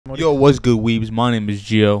Yo, what's good, Weebs? My name is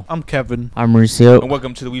Gio. I'm Kevin. I'm Mauricio. And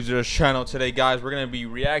welcome to the WeebsRUs channel. Today, guys, we're going to be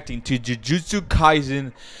reacting to Jujutsu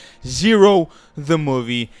Kaisen 0, the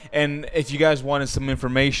movie. And if you guys wanted some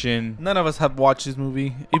information... None of us have watched this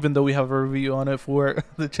movie, even though we have a review on it for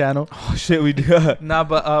the channel. Oh, shit, we do. Nah,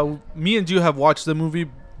 but me and Gio have watched the movie,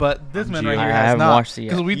 but this man right here has not. Watched it yet.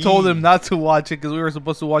 Because we told him not to watch it because we were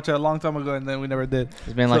supposed to watch it a long time ago, and then we never did.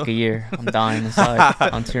 It's been like a year. I'm dying inside.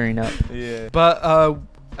 I'm tearing up. Yeah. But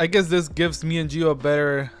I guess this gives me and Gio a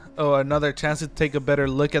better... another chance to take a better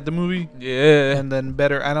look at the movie. Yeah. And then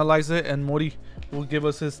better analyze it, and Mori will give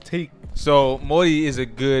us his take. So, Mori's a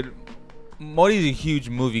huge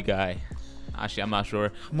movie guy. Actually, I'm not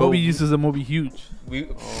sure. Moby uses a movie huge. We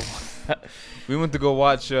went to go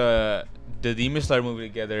watch the Demon Slayer movie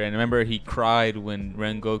together, and remember he cried when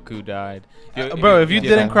Rengoku died. Bro, if you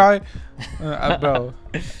didn't cry, bro,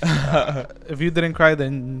 if you didn't cry,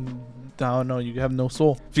 then I don't know, you have no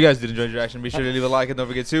soul. If you guys did enjoy the reaction, be sure to leave a like and don't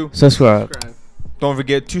forget to subscribe. Don't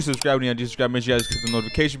forget to subscribe when you do subscribe. Make sure you guys click the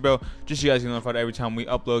notification bell just so you guys get notified every time we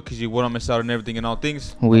upload, because you won't miss out on everything and all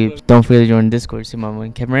things. Don't forget to join Discord. See my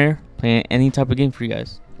man Kevin right here playing any type of game for you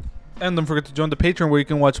guys. And don't forget to join the Patreon where you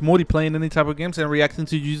can watch Mori playing any type of games and reacting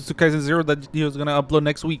to Jujutsu Kaisen 0 that he was gonna upload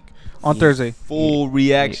next week on Thursday. Full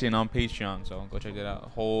reaction on Patreon, so go check that out. The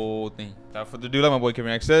whole thing. Without further ado, like my boy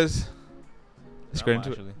Kevin says, let's get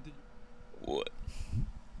into it. What?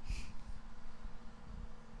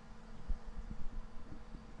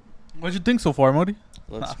 What'd you think so far, Mori?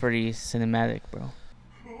 Looks pretty cinematic, bro.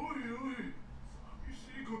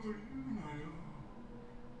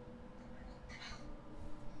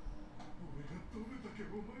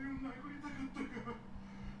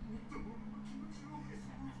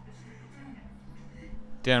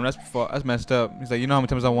 Damn, that's messed up. He's like, you know how many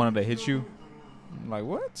times I wanted to hit you? I'm like,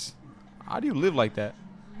 what? How do you live like that?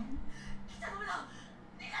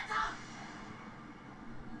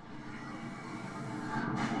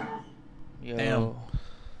 Yo, Damn.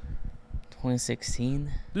 2016.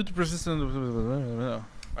 Due to persistent.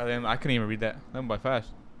 I couldn't even read that. That went by fast.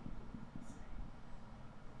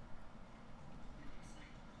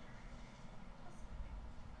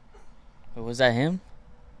 Wait, was that him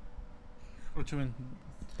What you mean?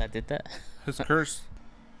 that did that? His curse.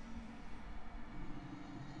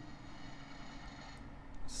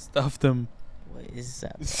 Stuffed him. What is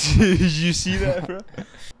that? Did you see that, bro?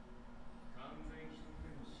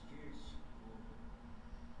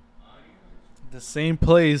 The same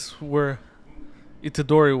place where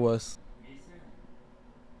Itadori was.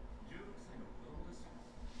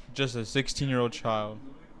 Just a 16-year-old child.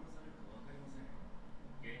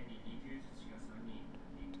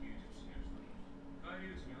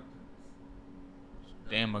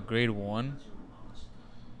 Damn, a grade 1?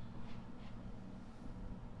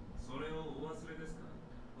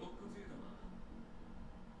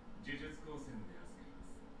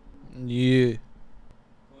 Yeah.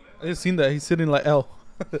 I just seen that. He's sitting like L.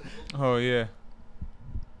 Oh, yeah.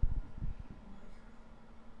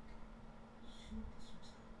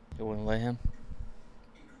 You wouldn't let him?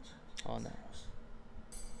 Oh, no.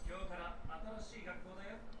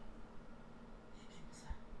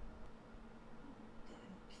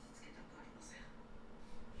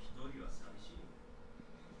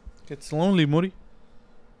 Gets lonely, Mori.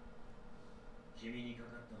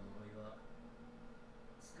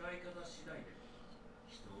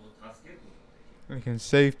 It can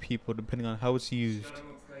save people depending on how it's used.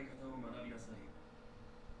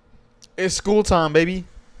 It's school time, baby.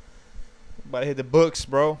 About to hit the books,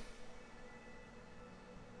 bro.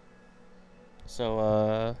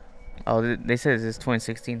 So, oh, they said it's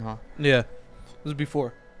 2016, huh? Yeah. This is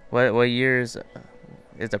before. What year is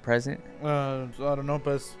the present? I don't know,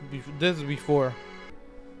 but this is before.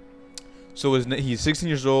 So he's 16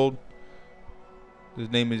 years old. His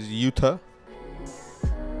name is Yuta.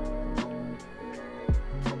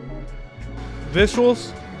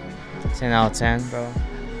 Visuals? 10 out of 10, bro.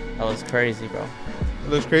 That was crazy, bro. It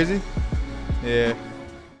looks crazy? Yeah.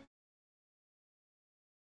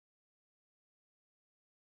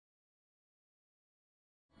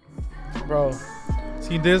 Bro.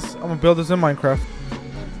 See this? I'm gonna build this in Minecraft.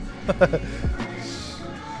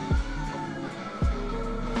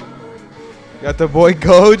 Got the boy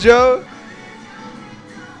Gojo.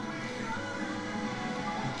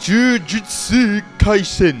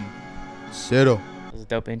 Jujutsukaisen 0. It was a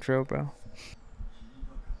dope intro, bro.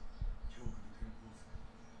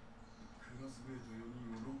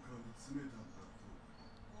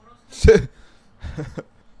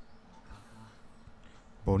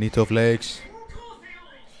 Bonito flex.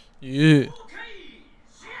 Yeah.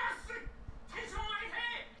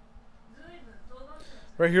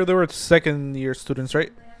 Right here, they were second year students,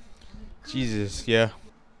 right? Jesus, yeah.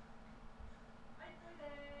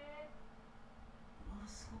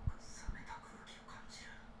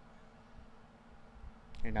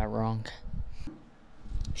 You're not wrong.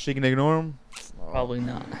 She can ignore him. Probably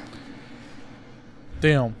not.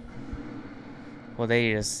 Damn. Well,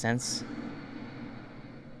 they just sense.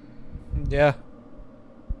 Yeah.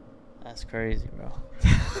 That's crazy, bro.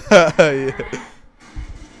 Yeah.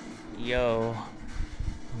 Yo.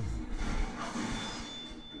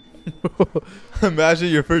 Imagine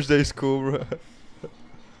your first day of school, bro.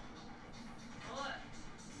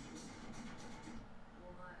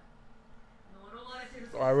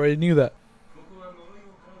 I already knew that.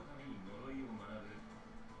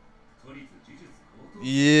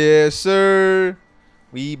 Yes, sir.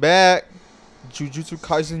 We back. Jujutsu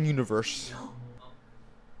Kaisen universe.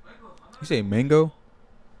 You say mango?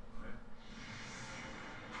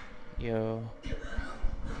 Yo.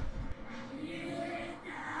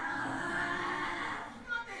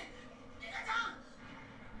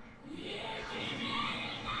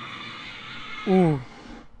 Ooh.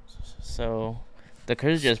 So, the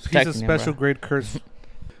curse is just He's a protecting him, special bro. grade curse.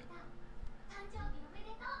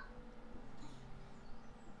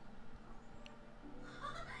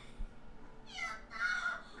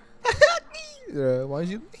 Why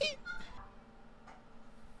is you?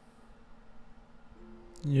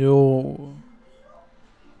 Yo.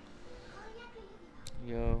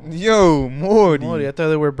 Yo. Yo, Morty. Morty, I thought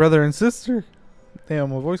they were brother and sister.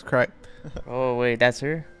 Damn, my voice cracked. Oh, wait, that's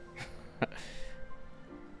her?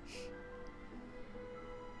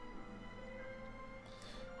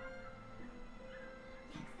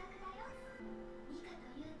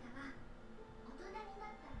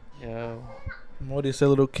 Yo. Morty's a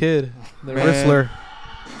little kid. The Man. wrestler.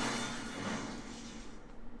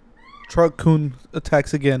 Truck Kun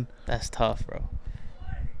attacks again. That's tough, bro.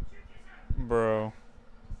 Bro.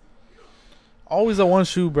 Always a one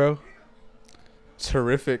shoe, bro.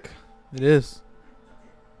 Terrific. It is.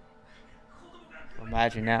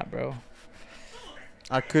 Imagine that, bro.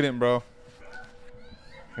 I couldn't, bro.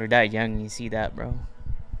 You're that young and you see that, bro.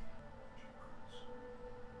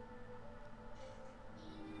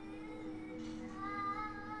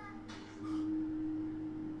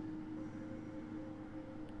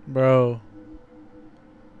 Bro.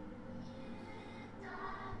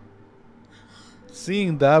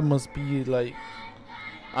 Seeing that must be like...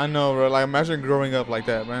 I know, bro. Like, imagine growing up like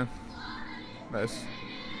that, man. That's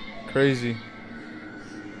crazy.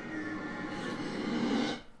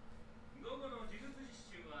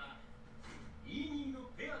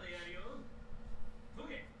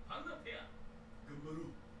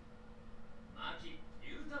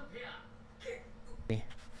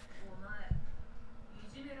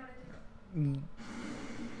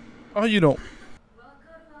 Oh, you don't.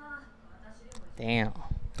 Damn.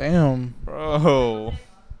 Damn. Bro.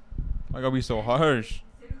 I gotta be so harsh.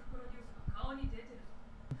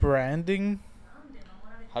 Branding?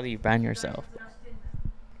 How do you brand yourself?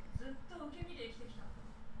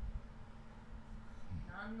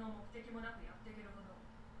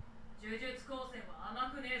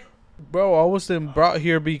 Bro, I wasn't brought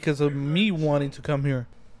here because of me wanting to come here.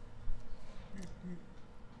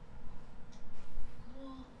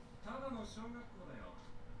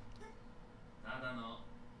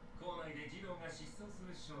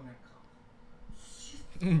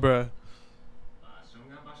 Bruh.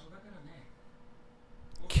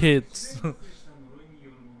 Kids.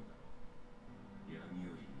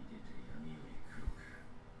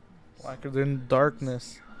 Blacker than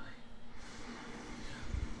darkness.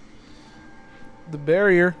 The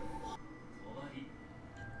barrier.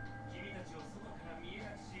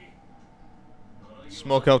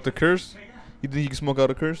 Smoke out the curse? You think you can smoke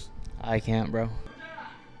out a curse? I can't, bro.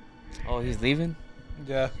 Oh, he's leaving?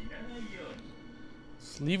 Yeah.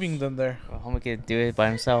 It's leaving them there. Bro, homie could do it by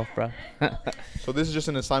himself, bro. So this is just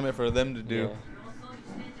an assignment for them to do.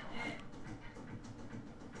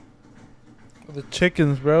 Yeah. The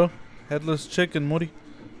chickens, bro. Headless chicken, Morty.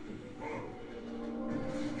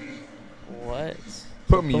 Put What? me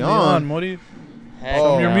Put me on, Morty. Heck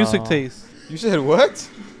Show 'em your no. music taste. You said what?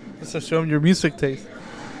 Let's just show 'em your music taste.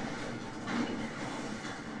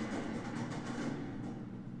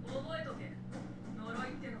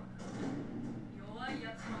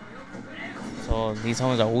 So these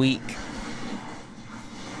homies are weak.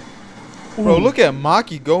 Bro, Ooh. look at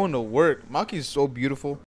Maki going to work. Maki is so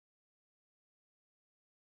beautiful.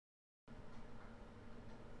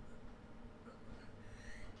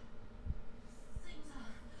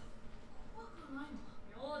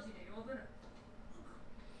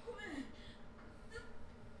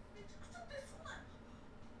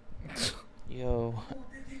 Yo.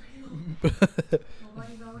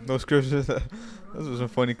 Those curses. Those are some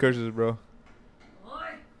funny curses, bro.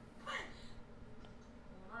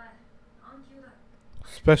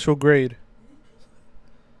 Special grade.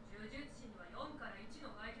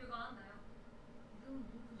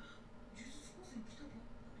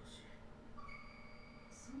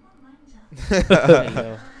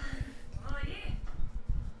 Yo.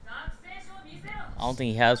 I don't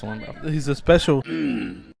think he has one, bro. He's a special.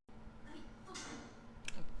 Give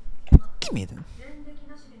me them.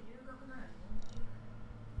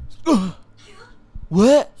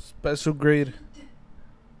 What? Special grade.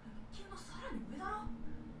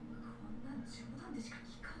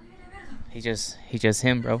 He just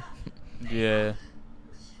him, bro. Yeah.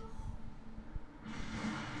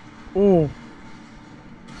 Oh.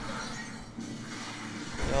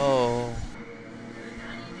 Yo.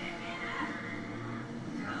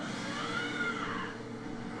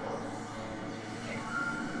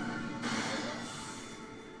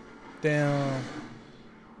 Damn.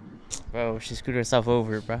 Bro, she screwed herself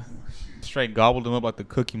over, bro. Straight gobbled him up like the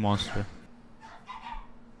Cookie Monster.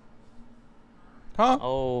 Huh?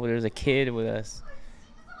 Oh, there's a kid with us.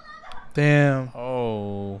 Damn.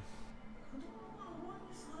 Oh.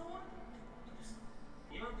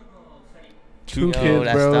 Two Yo, kids,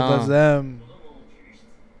 that's bro. dumb. That's them.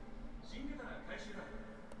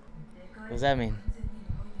 What does that mean?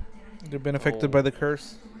 They've been affected Oh. by the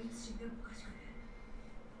curse.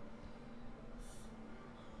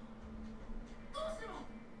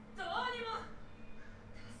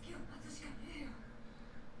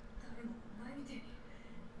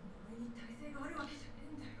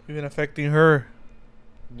 Even affecting her.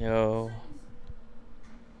 Yo.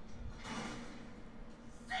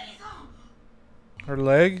 Her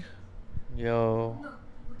leg. Yo.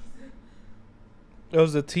 It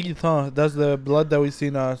was the teeth, huh? That's the blood that we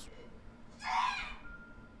seen us.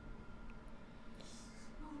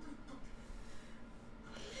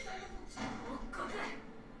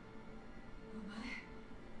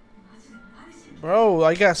 Bro,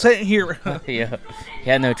 I got sent here. Yeah. He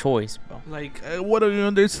had no choice, bro. Like, what do you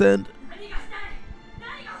understand?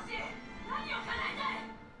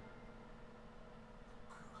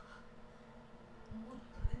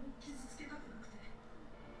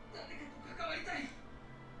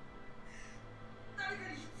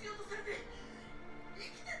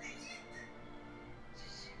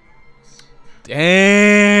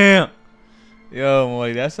 Damn. Yo,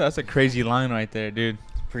 like that's a crazy line right there, dude.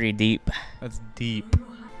 Pretty deep. That's deep.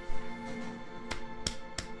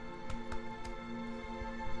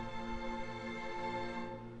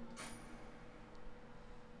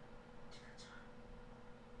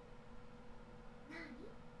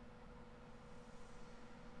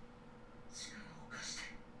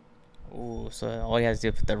 Ooh, so all he has to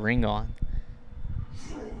do is put the ring on.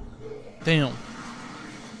 Damn.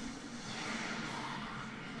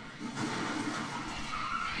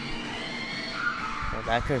 Bro,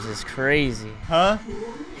 that curse is crazy. Huh?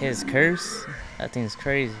 His curse? That thing's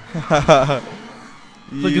crazy.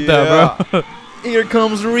 Look at that, bro. Here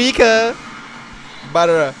comes Rika. About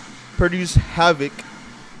to produce havoc.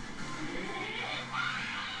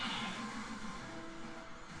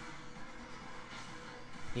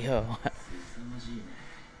 Yo.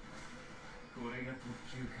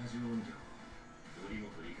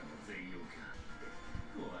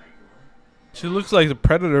 She looks like the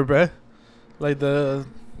Predator, bruh. Like the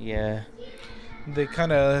Yeah.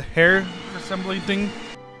 kind of hair assembly thing.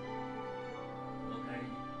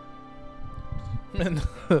 Man,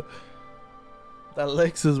 that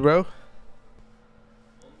Lexus, bro.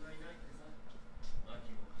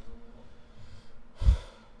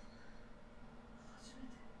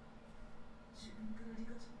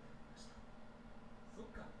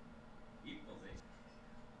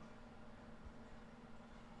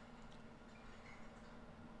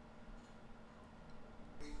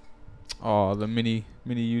 Oh, the mini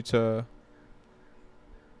Utah.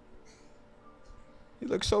 He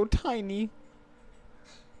looks so tiny.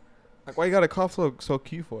 Like, why you got a cough so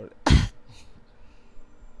cute for it?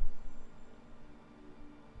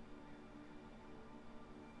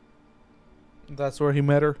 That's where he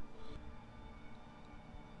met her.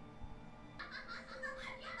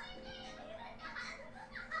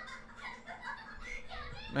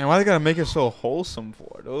 Man, why they gotta make it so wholesome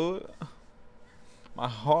for, dude? My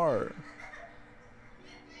heart.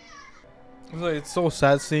 It's like, it's so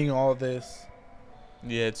sad seeing all this.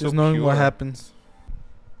 Yeah, it's Just so knowing what pure. happens.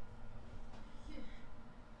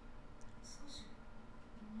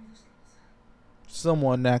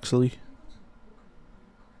 Someone actually.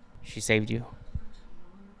 She saved you.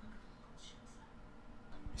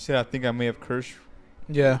 said I think I may have cursed.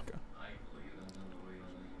 Yeah.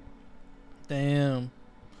 Damn.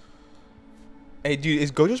 Hey, dude,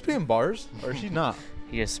 is Gojo spitting bars or is she not?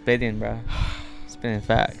 He just spitting, bro. Spitting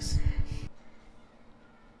facts.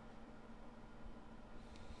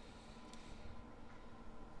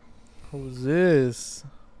 Who's this?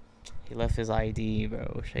 He left his ID,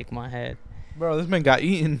 bro. Shake my head. Bro, this man got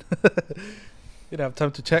eaten. Didn't have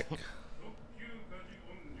time to check.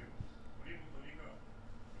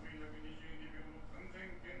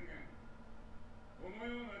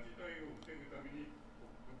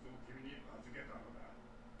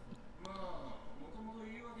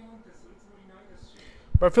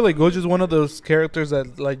 But I feel like Gojo's one of those characters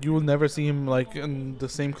that like you will never see him like in the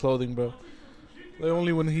same clothing, bro. Like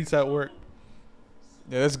only when he's at work.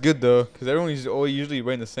 Yeah, that's good though, cause everyone's always usually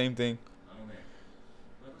wearing the same thing.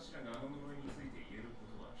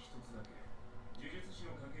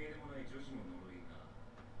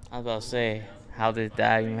 I was about to say, how did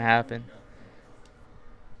that even happen?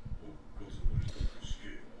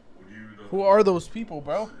 Who are those people,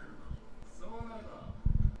 bro?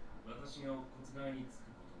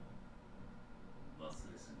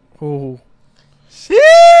 Oh, Shit,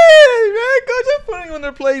 man, Gojo putting on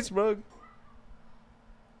their place, bro.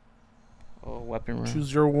 Oh, weapon room.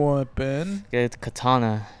 choose your weapon. Get a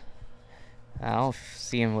katana. I don't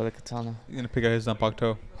see him with a katana. He's gonna pick out his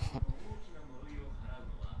Zanpakuto.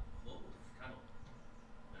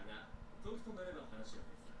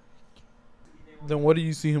 Then what do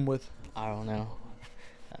you see him with? I don't know.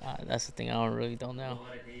 That's the thing. I don't know.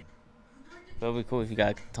 But it'd be cool if you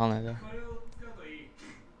got a katana though.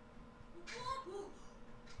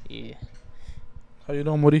 Yeah. How you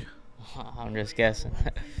doing, Moody? I'm just guessing.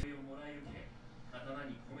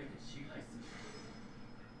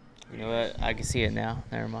 You know what? I can see it now.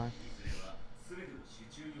 Never mind.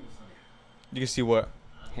 You can see what?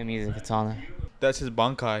 Him using katana. That's his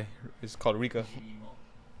Bankai. It's called Rika.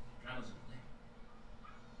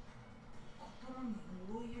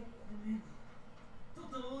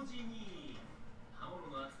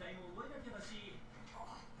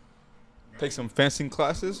 Take some fencing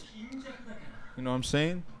classes. You know what I'm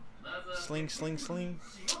saying? Sling, sling, sling.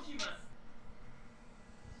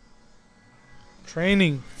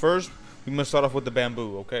 Training. First, we must start off with the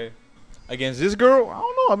bamboo, okay? Against this girl, I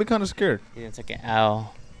don't know. I'll be kind of scared. He didn't take an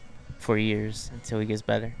owl for years until he gets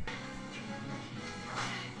better.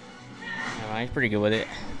 He's pretty good with it.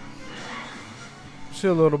 She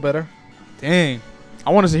a little better. Dang. I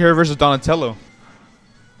want to see her versus Donatello.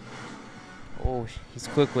 Oh, he's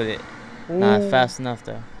quick with it. Ooh. Not fast enough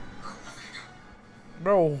though.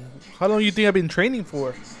 Bro, how long you think I've been training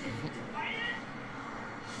for?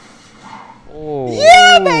 Oh.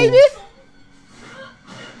 Yeah, baby.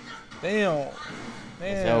 Damn.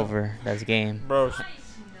 It's over. That's game. Bro,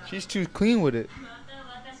 she's too clean with it.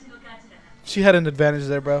 She had an advantage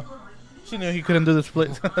there, bro. She knew he couldn't do the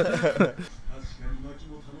split.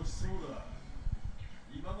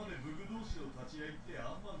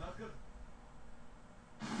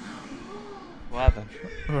 What happened?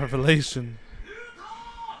 Revelation.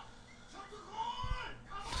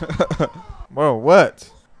 Bro, what?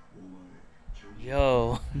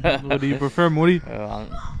 Yo. What do you prefer, Moody? Oh,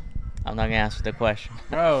 I'm not gonna answer the question.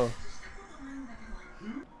 Bro.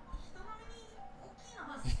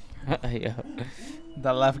 Yo.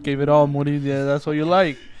 That laugh gave it all, Moody. Yeah, that's what you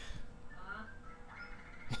like.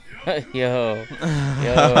 Yo.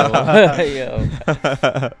 Yo. Yo.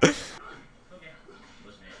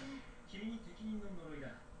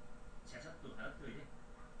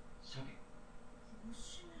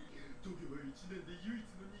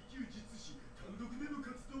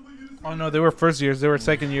 Oh no, they were first years. They were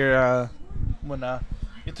second year when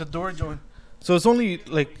Itadori joined. So it's only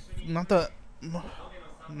like not that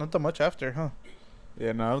much after, huh?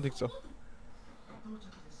 Yeah, no, I don't think so.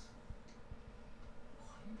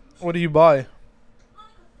 What do you buy?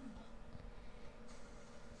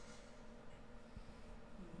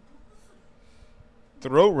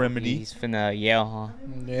 Throat remedy. He's finna yell, huh?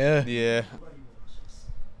 Yeah. Yeah.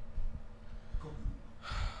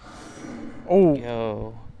 Oh.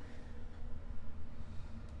 Yo.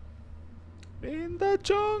 In the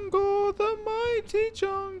jungle, the mighty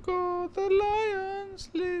jungle, the lion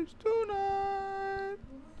sleeps tonight.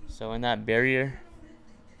 So in that barrier,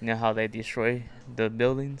 you know how they destroy the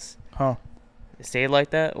buildings? Huh. They stay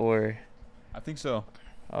like that, or? I think so.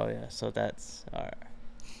 Oh yeah, so that's alright.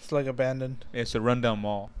 It's like abandoned. Yeah, it's a rundown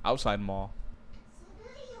mall, outside mall.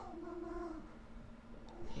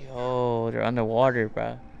 Yo, they're underwater,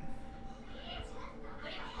 bro.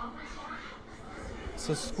 It's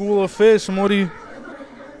a school of fish, Mori.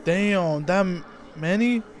 Damn, that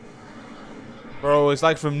many? Bro, it's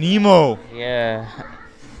like from Nemo. Yeah.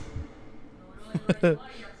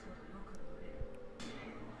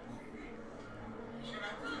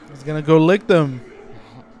 He's gonna go lick them.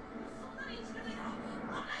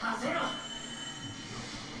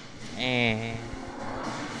 And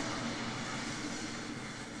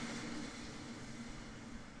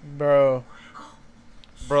Bro.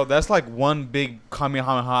 Bro, that's like one big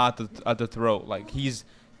Kamehameha at the throat. Like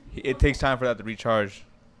it takes time for that to recharge.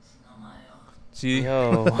 See?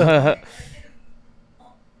 yo.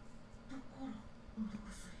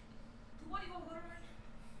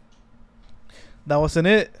 That wasn't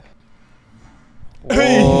it.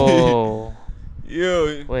 Whoa.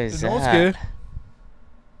 Yo. What is The nose that? good.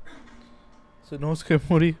 So no skip,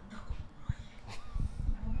 Moody.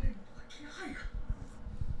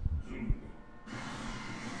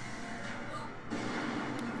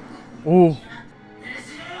 Oh.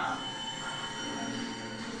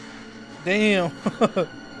 Damn.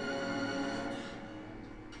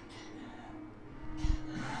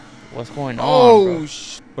 What's going on, Oh, bro?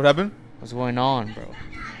 what happened? What's going on, bro?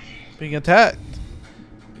 Being attacked.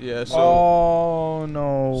 Yeah, so Oh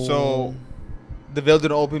no. so the veil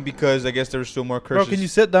didn't open because I guess there were still more curses. Bro, can you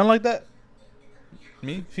sit down like that?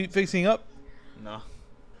 Me? Feet facing up? No.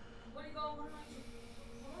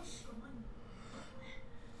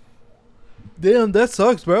 Damn, that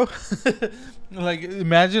sucks, bro. Like,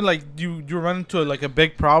 imagine like you run into like a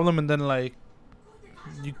big problem and then like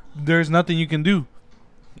there's nothing you can do.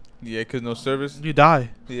 Yeah, cause no service. You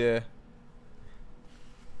die. Yeah.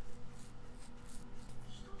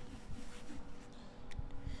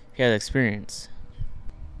 He has experience.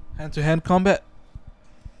 Hand to hand combat.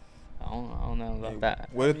 I don't know about that.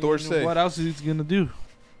 What did Thor say? What else is he gonna do?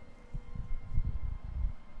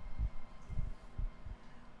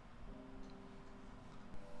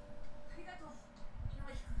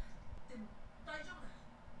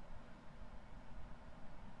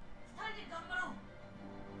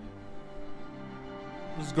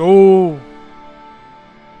 Let's go.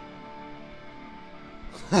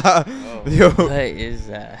 Oh, Yo. what is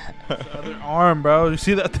that? The other arm, bro. You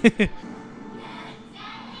see that thing?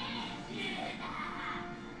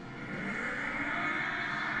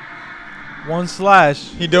 One slash.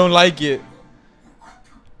 He don't like it.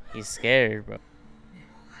 He's scared, bro.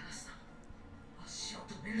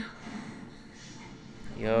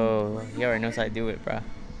 Yo, he already knows how to do it, bro.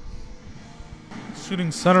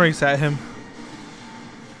 Shooting sun rays at him.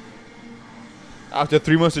 After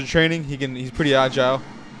 3 months of training, he's pretty agile.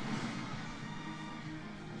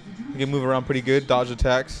 He can move around pretty good, dodge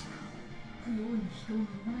attacks.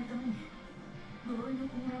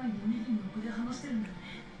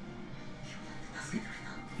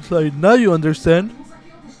 So now you understand.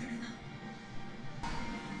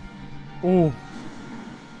 Oh,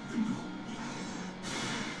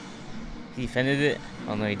 He defended it?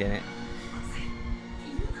 Oh, no, he didn't.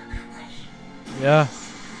 yeah.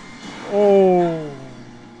 Oh.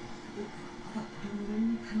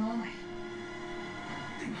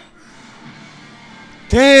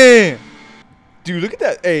 Damn! Dude, look at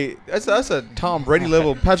that. Hey, that's a Tom Brady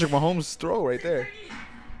level Patrick Mahomes throw right there.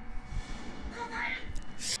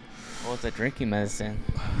 Oh, it's a drinking medicine.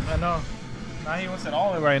 I know. Now he wants it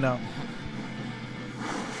all right now.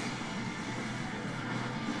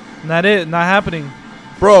 Not it. Not happening.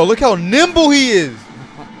 Bro, look how nimble he is.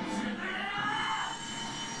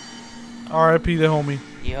 R.I.P. the homie.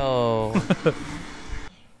 Yo.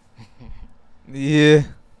 Yeah.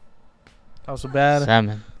 That was so bad.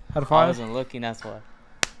 Salmon. Had a I five. wasn't looking, that's why.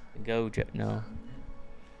 Gojo, no.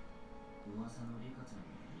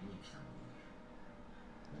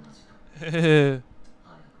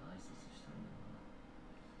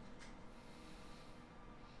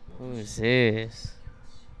 Who is this?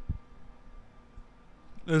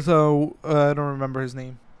 There's a I don't remember his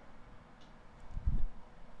name.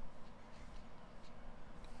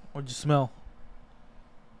 What'd you smell?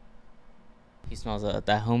 He smells that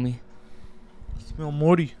homie. Smell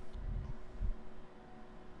Morty.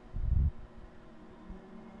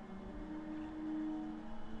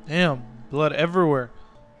 Damn, blood everywhere.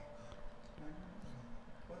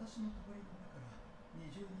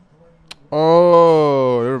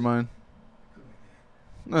 Oh, never mind.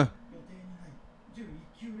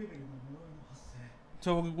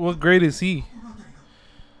 So what grade is he?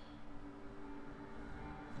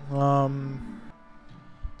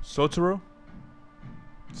 Sotaro?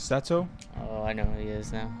 Sato? Oh, I know who he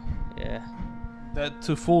is now. Yeah. That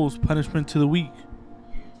to fools, punishment to the weak.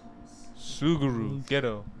 Suguru.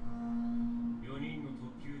 Ghetto.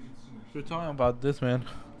 We're talking about this man.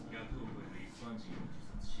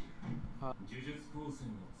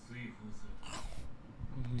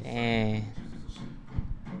 Dang.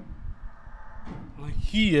 Like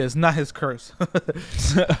he is, not his curse.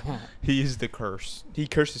 He is the curse. He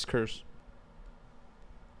curses curse.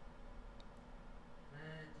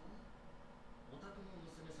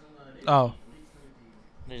 Oh,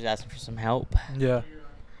 They're just asking for some help. yeah.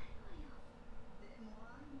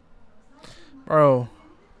 Bro.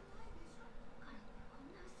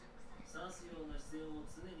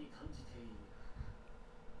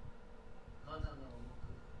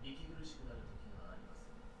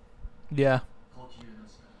 Yeah.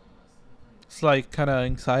 It's like kind of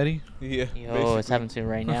anxiety. Yeah. Yo, it's happening to him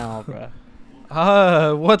right now,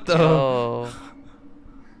 bro. What the? Yo.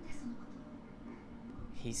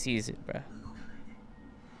 He sees it, bro.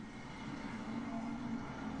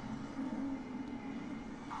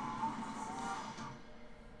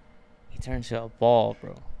 He turns to a ball,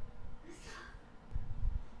 bro.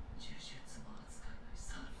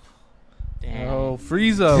 Damn. Oh,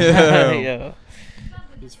 Frieza. Yeah. Yo.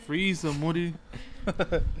 It's Frieza, Moody.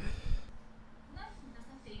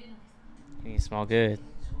 He smell good.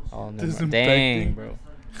 Oh, no. Disinfecting. Dang, bro.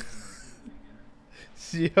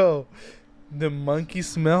 Yo, the monkey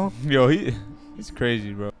smell. Yo, he's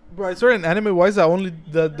crazy, bro. Bro, I swear in anime, why is that only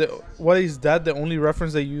why is that the only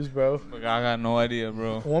reference they use, bro? Like, I got no idea,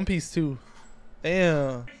 bro. One Piece too.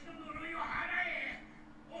 Damn.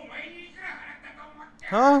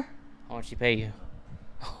 Huh? How much he pay you?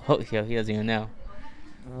 Oh, yo, he doesn't even know.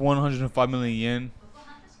 105 million yen.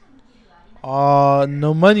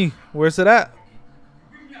 No money. Where's it at?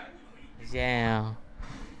 Yeah.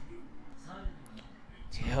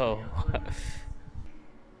 Yo.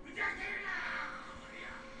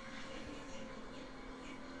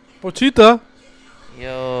 Pochita.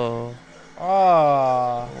 Yo.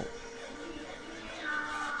 Ah.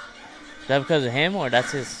 Is that because of him or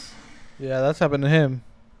that's his? Yeah, that's happened to him.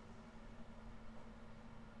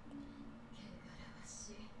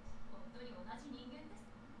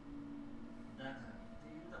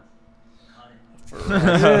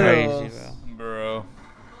 That's crazy, bro. Bro.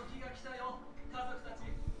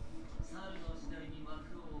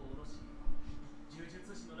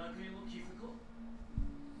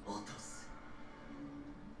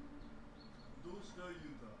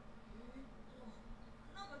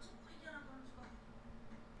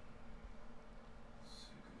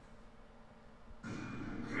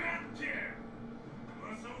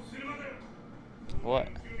 What?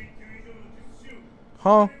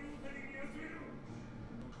 Huh?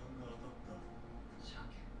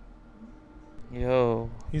 Yo.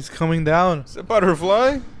 He's coming down. It's a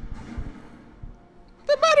butterfly.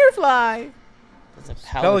 The butterfly. That's a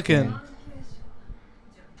Pelican. pelican.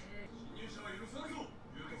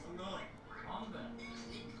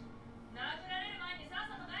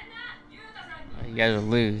 You guys will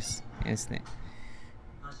lose. Instant.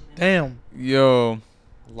 Damn. Yo.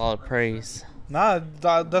 A lot of praise. Nah,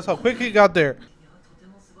 that's how quick he got there.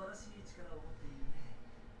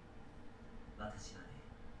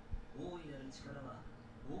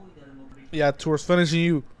 Yeah, towards finishing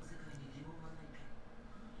you.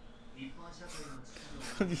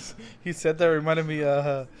 He said that reminded me.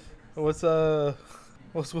 What's Will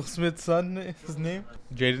Smith's son? His name?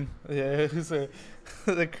 Jaden. Yeah, he's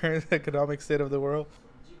the current economic state of the world.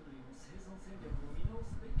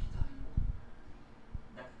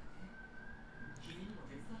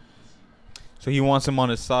 So he wants him on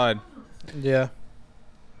his side. Yeah.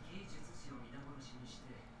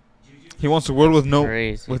 He wants a world with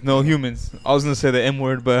Crazy. no humans. I was gonna say the M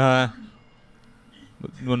word, but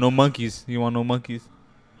no monkeys. You want no monkeys?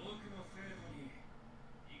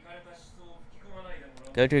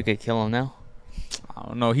 Gojo could kill him now. I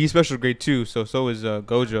don't know. He's special grade 2, so is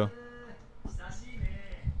Gojo.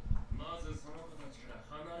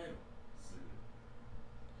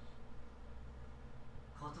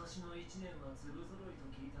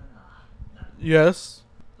 Yes.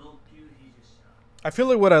 I feel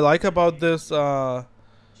like what I like about this, Damn.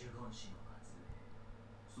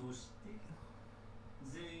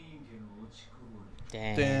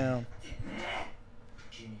 damn.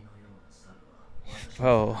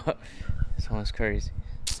 Bro, this one's crazy.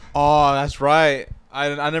 Oh, that's right.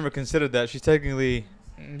 I never considered that. She's technically.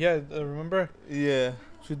 Yeah, remember? Yeah.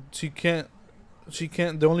 She can't.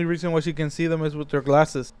 The only reason why she can see them is with her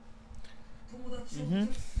glasses. Mm-hmm.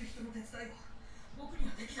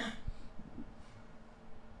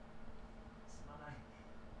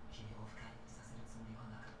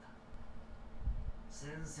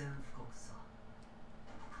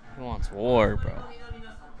 He wants war, bro.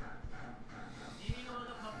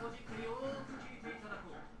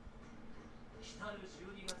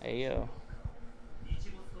 Hey, yo.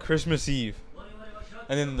 Christmas Eve.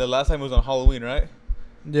 And then the last time was on Halloween, right?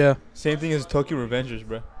 Yeah, Same thing as Tokyo Revengers,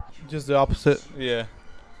 bro. just the opposite. Yeah.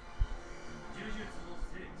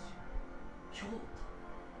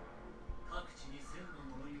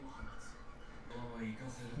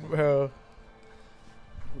 Bro.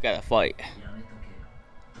 We gotta fight.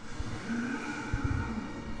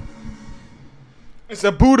 It's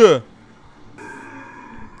a Buddha.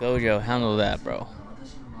 Gojo, handle that, bro.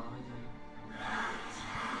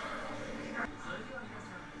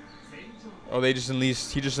 Oh, they just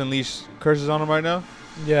unleashed. He just unleashed curses on him right now.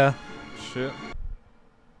 Yeah. Shit.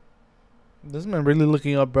 This man really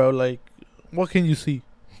looking up, bro. Like, what can you see?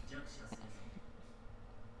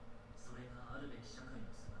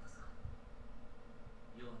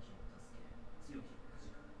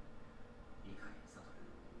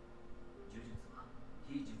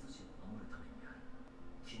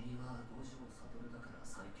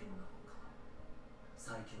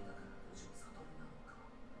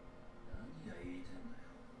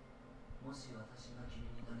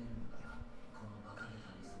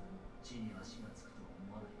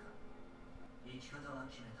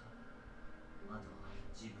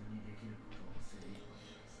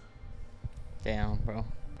 Damn, bro.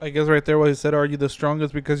 I guess right there what he said, are you the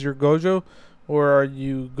strongest because you're Gojo? Or are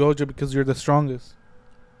you Gojo because you're the strongest?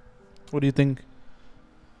 What do you think?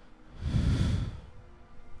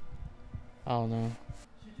 I don't know.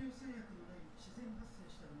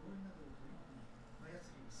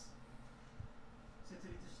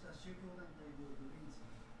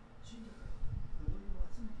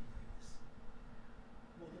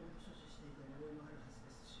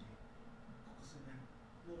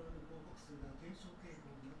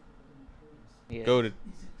 Yeah. Goated.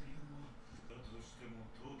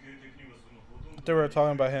 They were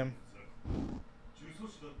talking about him.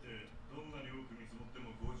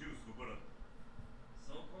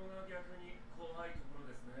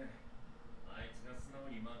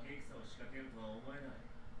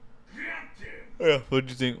 Yeah. What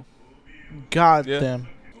do you think? God Yeah. damn.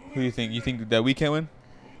 Who do you think? You think that we can't win?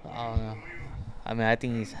 I don't know. I mean, I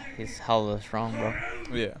think he's hella strong, bro.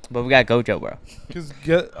 Yeah. But we got Gojo, bro. Cause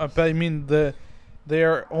I mean they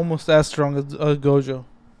are almost as strong as Gojo.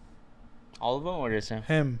 All of them or just him?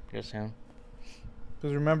 Him. Just him.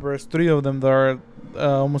 Because remember, it's 3 of them that are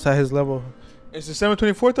almost at his level. It's December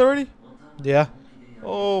 24th already? Yeah.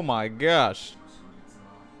 Oh my gosh.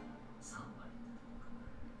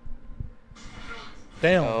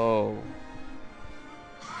 Damn. Oh.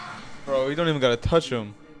 Bro, you don't even gotta touch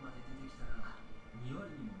him.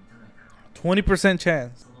 20%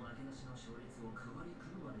 chance.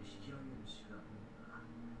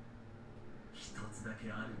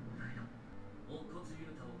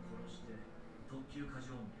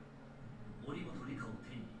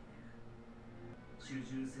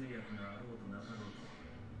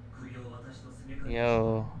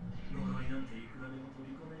 Yo.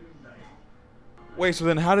 Wait, so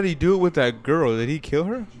then how did he do it with that girl? Did he kill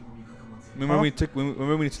her? Remember when he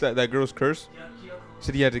took that girl's curse?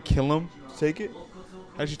 Said he had to kill him to take it?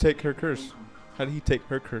 How did you take her curse? How did he take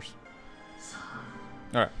her curse?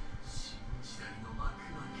 Alright.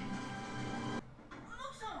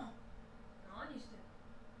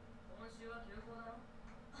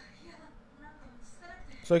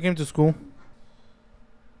 So I came to school.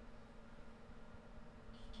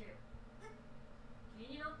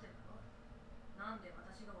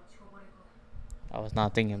 I was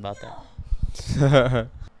not thinking about that.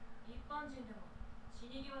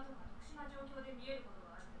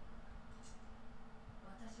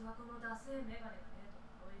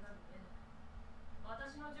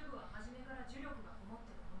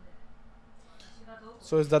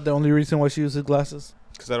 So is that the only reason why she uses glasses?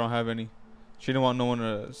 Because I don't have any. She didn't want no one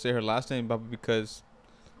to say her last name, probably because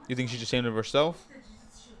you think she's ashamed of herself?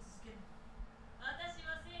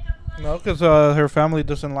 No, because her family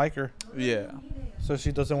doesn't like her. Yeah. So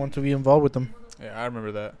she doesn't want to be involved with them. Yeah, I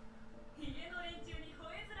remember that.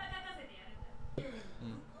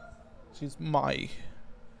 She's my.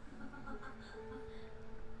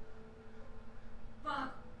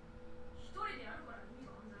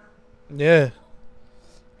 Yeah.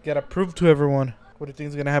 Gotta prove to everyone. What do you think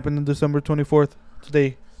is gonna happen on December 24th?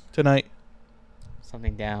 Tonight.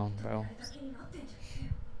 Something down, bro.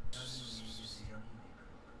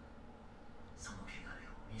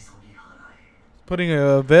 Putting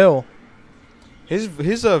a veil. His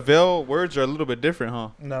veil words are a little bit different, huh?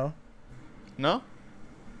 No. No?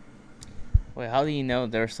 Wait, how do you know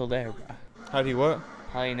they're still there, bro? How do you what?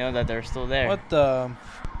 How do you know that they're still there? What the?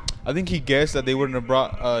 I think he guessed that they wouldn't have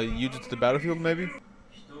brought Yuji to the battlefield, maybe?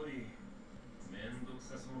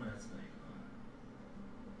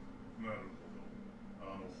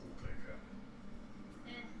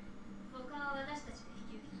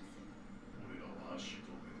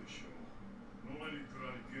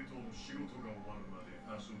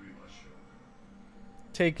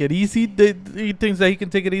 take it easy. He thinks that he can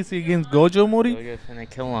take it easy against Gojo Mori. Gojo's finna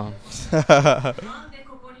kill him.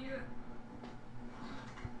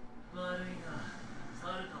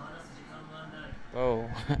 Bro.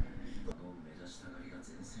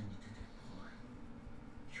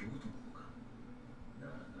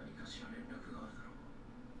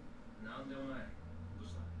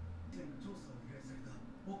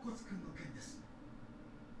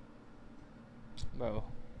 Bro.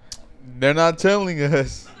 They're not telling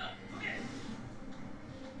us.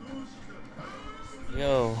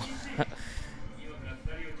 Yo.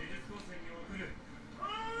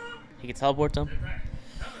 He can teleport them?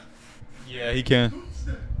 Yeah, he can.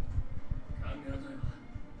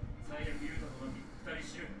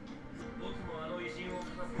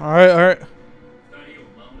 Alright.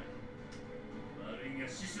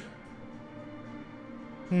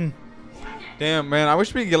 Damn, man. I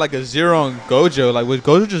wish we could get like a 0 on Gojo. Like, was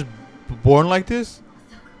Gojo just born like this?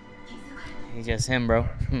 He's just him, bro.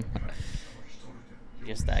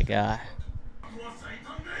 Just that guy.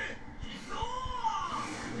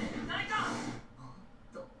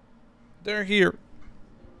 They're here.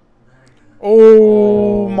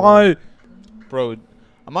 Oh my. Bro,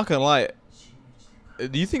 I'm not gonna lie.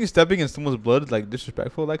 Do you think stepping in someone's blood is like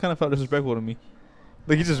disrespectful? That kind of felt disrespectful to me.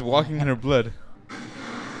 Like he's just walking in her blood.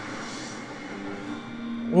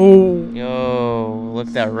 Oh. Yo, look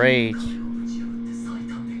at that rage.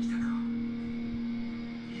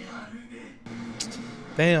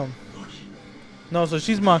 Damn. No, so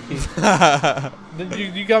she's Maki.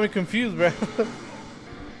 you got me confused, bro.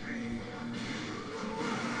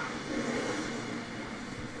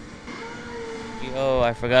 Yo,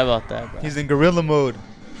 I forgot about that, bro. He's in gorilla mode.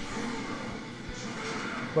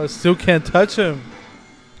 But still can't touch him.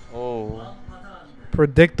 Oh.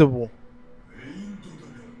 Predictable.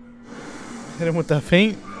 Hit him with that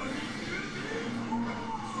feint.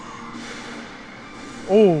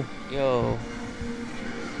 Oh. Yo.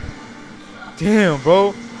 Damn,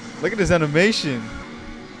 bro. Look at this animation.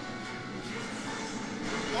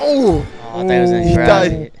 Oh. Oh, I thought he was gonna He grab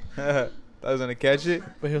died. it. Thought I was gonna catch it.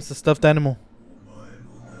 But he was a stuffed animal.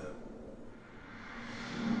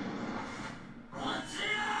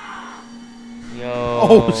 Yo.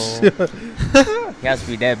 Oh, shit. He has to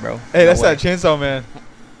be dead, bro. Hey, that's No way. that Chainsaw Man.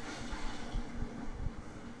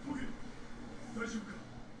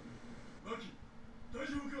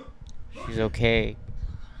 She's okay.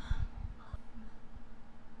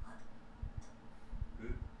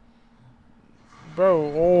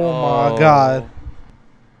 Bro, oh my god.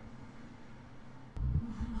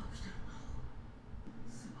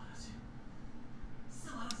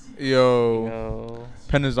 Yo. Yo.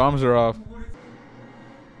 Penda's arms are off.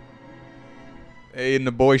 Hey, and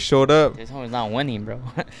the boy showed up. This homie's not winning, bro.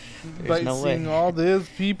 There's Like no way. seeing all these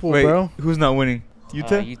people, Wait, bro. who's not winning?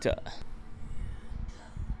 Utah? Utah.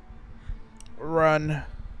 Run.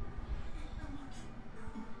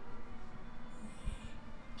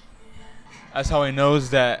 That's how he knows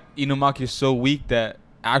that Inumaki is so weak that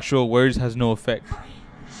actual words has no effect.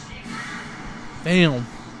 Damn.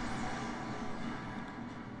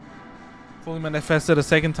 Fully manifested a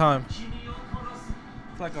second time.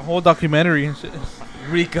 It's like a whole documentary and shit.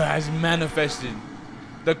 Rika has manifested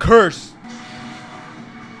the curse.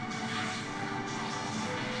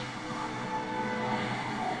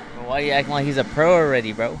 Bro, why are you acting like he's a pro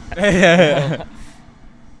already, bro? Yeah.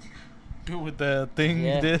 With the thing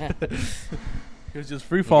Yeah. he did. He was just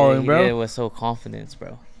free falling, He bro. did it with so confidence,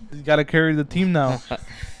 bro. You gotta carry the team now.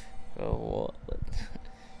 Bro, what?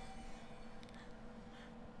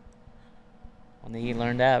 When did he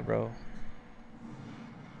learn that, bro?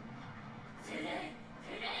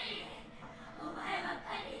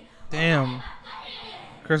 Damn.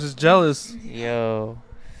 Chris is jealous. Yo.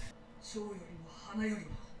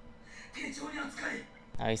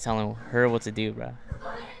 Now he's telling her what to do, bro.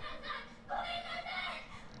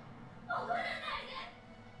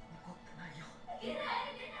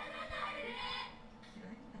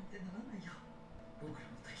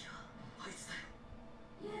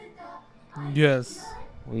 Yes.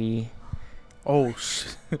 Oh,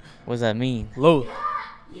 shit. What does that mean? Low.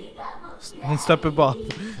 Don't step it off.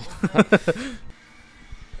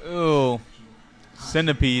 Ew.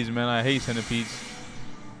 Centipedes, man. I hate centipedes.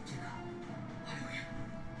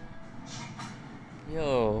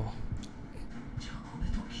 Yo.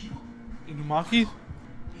 Inumaki?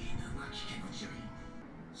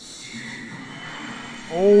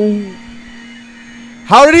 Oh.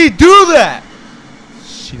 How did he do that?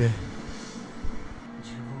 Shit.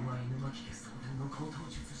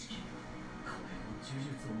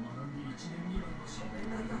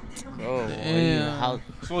 Bro, Damn. how?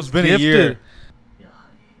 So it's been a Gifted. year.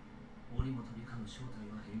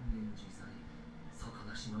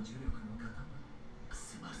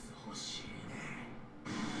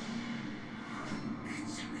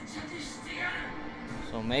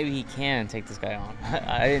 So maybe he can take this guy on.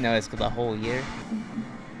 I didn't know it's the whole year.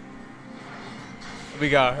 We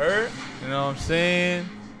got hurt. You know what I'm saying?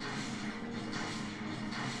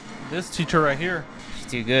 This teacher right here.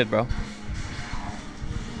 She's too good, bro.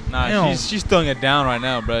 Nah, Damn. she's throwing it down right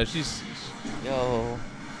now, bro. Yo.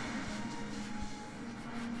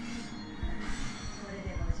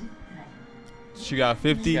 She got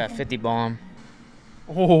 50. She got 50 bomb.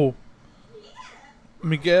 Oh.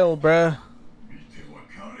 Miguel, bruh.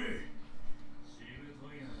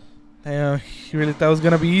 Damn, you really thought it was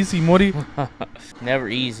gonna be easy, Mori? Never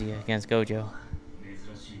easy against Gojo.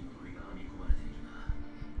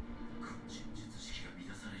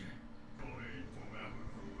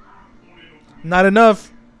 Not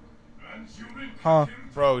enough. Huh.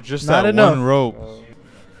 Bro, just Not that enough. one rope.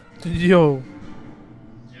 Yo.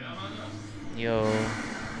 Yo.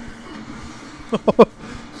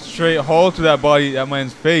 Straight hole to that body, that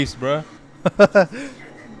man's face, bro.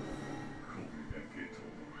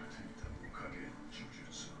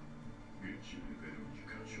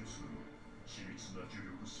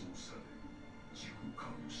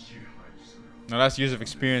 Now that's years of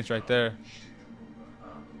experience right there.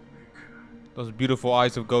 Those beautiful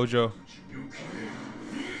eyes of Gojo.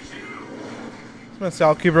 I'm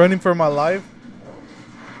I'll keep running for my life.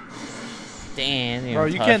 Damn. Bro,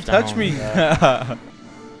 you can't touch me.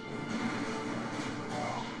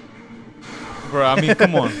 Bro, I mean,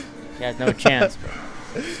 come on. He has no chance, bro.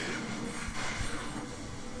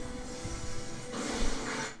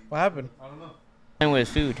 What happened? I don't know. Playing with his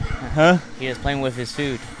food. Huh? He is playing with his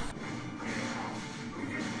food.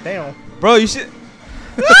 Damn. Bro, you should.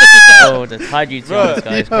 Oh, the taijutsu on this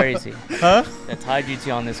guy is crazy. Huh? The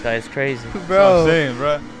taijutsu on this guy is crazy. That's what I'm Bro. saying,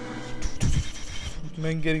 bro.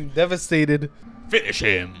 Man getting devastated. Finish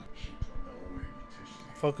him.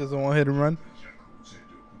 Focus on one hit and run.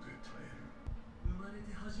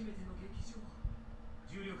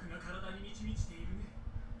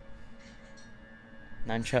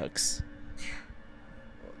 Nunchucks.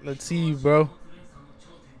 Let's see you, bro.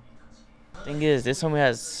 Thing is, this homie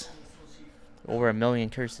has over 1 million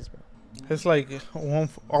curses, bro. It's like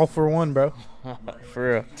all for one, bro.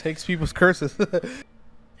 For real. Takes people's curses.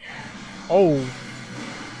 Oh.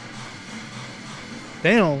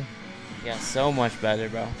 Damn. Yeah, so much better,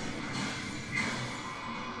 bro.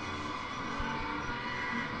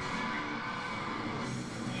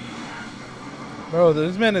 Bro,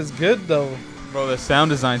 this man is good, though. Bro, the sound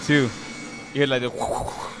design, too. You hear like the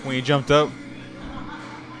when you jumped up.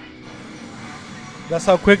 That's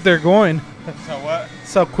how quick they're going. So what?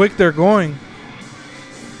 That's how quick they're going.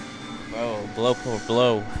 Bro, blow for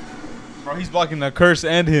blow. Bro, he's blocking the curse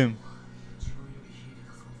and him.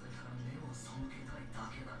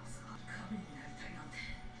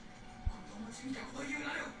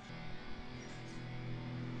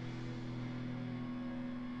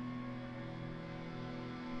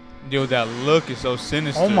 Yo, that look is so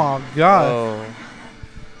sinister. Oh my god. Oh.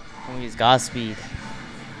 Homie's Godspeed.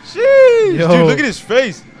 Jeez, Yo. dude, look at his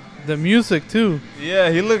face. The music, too.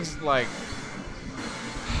 Yeah, he looks like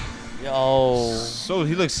Yo. so.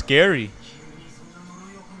 He looks scary.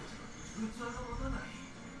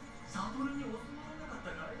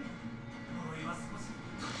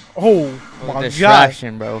 Oh my god.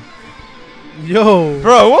 Distraction, bro. Yo.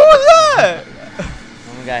 Bro, what was that?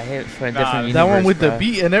 Homie got hit for a Nah, different universe, That one with bro. the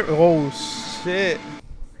beat and everything. Oh, shit.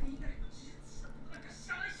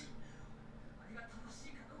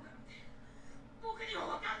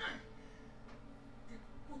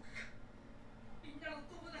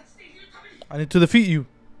 I need to defeat you.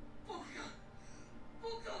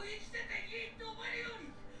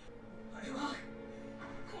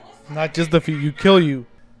 Not just defeat you, kill you.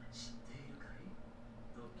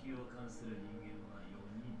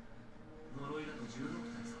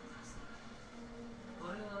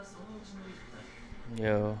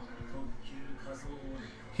 Yo.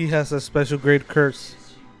 He has a special grade curse.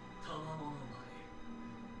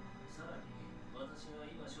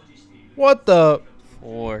 What the?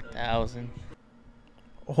 4,000.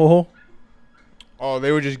 Oh. Oh,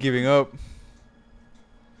 they were just giving up.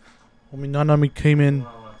 Homie Nanami came in.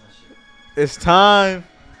 It's time.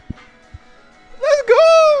 Let's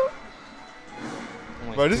go.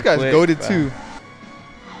 Homie's Bro, this too guy's quick, goated bro. too.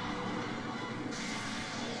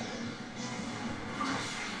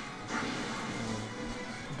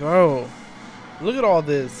 Bro. Look at all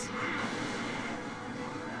this.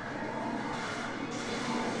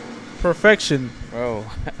 Perfection. Bro.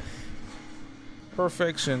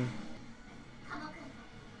 Perfection.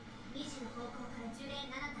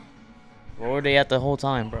 Where were they at the whole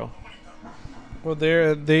time, bro? Well,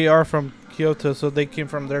 they are from Kyoto, so they came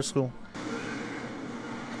from their school.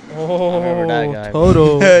 remember that Oh, guy,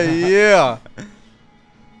 Toto. Yeah.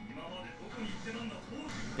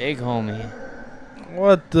 Big homie.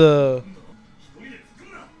 What the?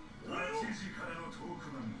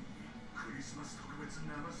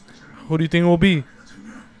 Who do you think it will be?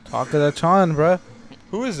 Takada-chan, bruh.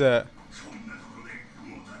 Who is that?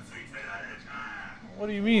 What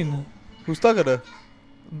do you mean? Who's Takada?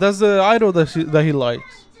 That's the idol that he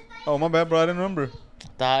likes. Oh, my bad, bro. I didn't remember.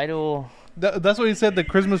 The idol. That's what he said. The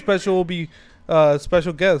Christmas special will be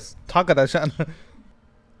special guest Takada-chan.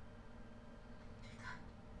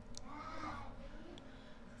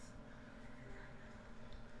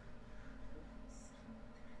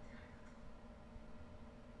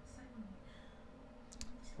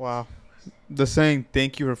 Wow. The saying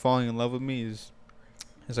 "Thank you for falling in love with me" is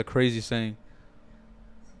a crazy saying.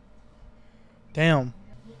 Damn.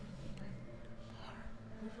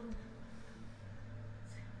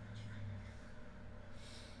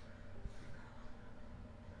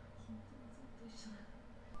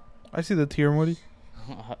 I see the tear, Moody.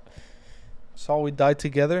 Saw we died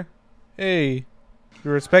together. Hey,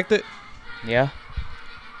 you respect it? Yeah.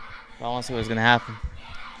 I want to see what's gonna happen.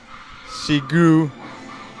 Shigu.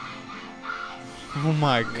 Oh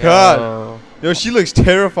my god. Yo, she looks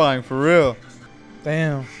terrifying for real.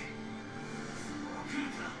 Damn.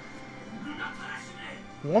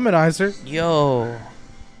 Womanizer. Yo.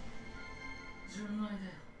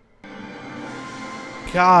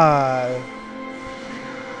 God.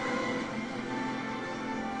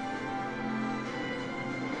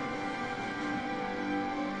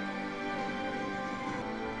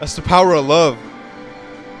 That's the power of love.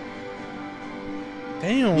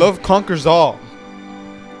 Damn. Love conquers all.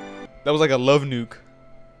 That was like a love nuke.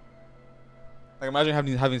 Like imagine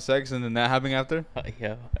having sex and then that happening after.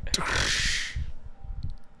 Yeah.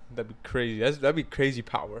 That'd be crazy. That'd be crazy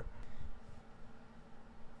power.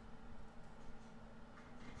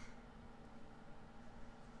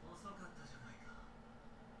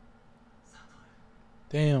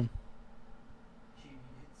 Damn.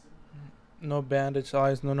 No bandaged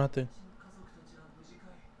eyes, no nothing.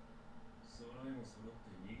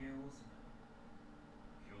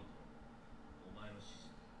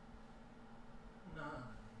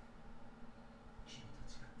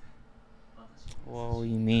 What do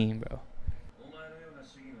you mean, bro?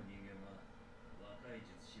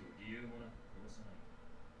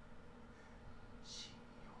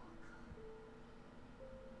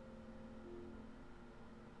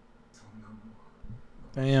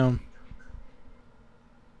 Damn.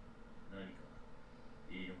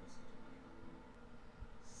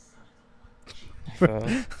 Bro.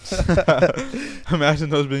 Imagine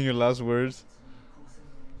those being your last words.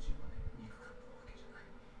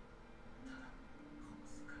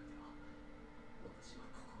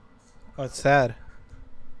 Oh, it's sad.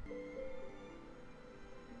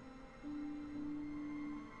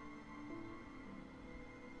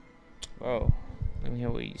 Bro, let me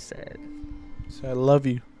hear what you said. So I love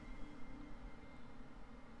you.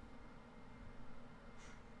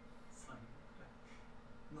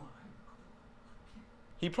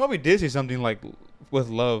 He probably did say something like with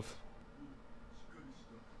love.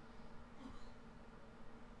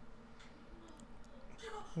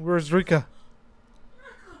 Where's Rika?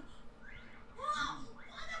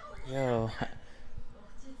 Yo.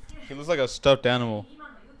 He looks like a stuffed animal.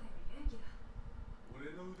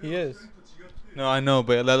 He is. No, I know,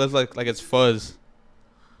 but that looks like it's fuzz.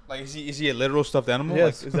 Like is he a literal stuffed animal?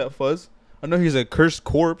 Yes. Like, is that fuzz? I know he's a cursed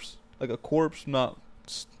corpse, like a corpse, not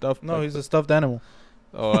stuffed. No, like he's a stuffed animal.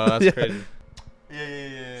 Oh, that's Yeah. crazy.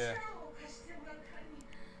 Yeah.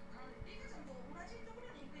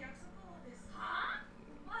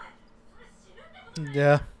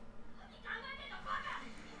 Yeah.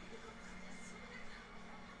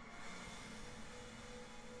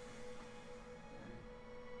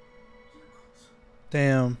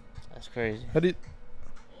 Damn. That's crazy. How did?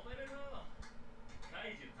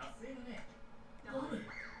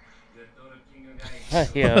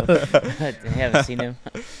 Yo. I haven't seen him.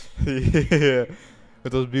 Yeah,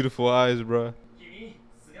 with those beautiful eyes, bro.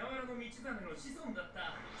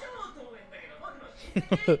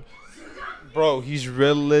 Bro, he's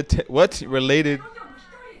related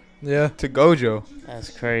Yeah. to Gojo.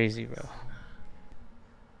 That's crazy, bro.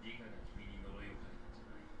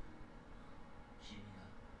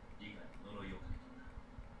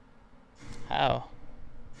 How?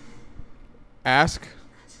 Ask.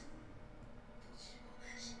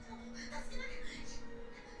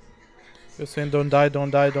 You're saying don't die, don't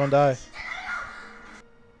die, don't die.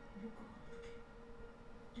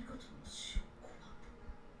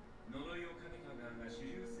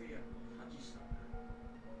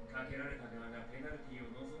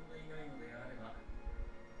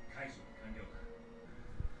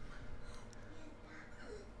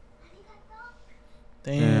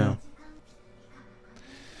 Damn.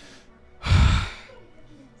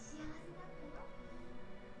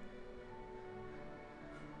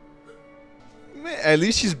 Man, at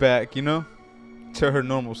least she's back, you know, to her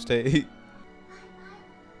normal state.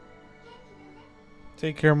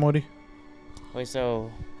 Take care, Mori. Wait,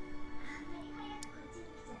 so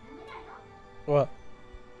What?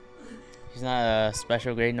 he's not a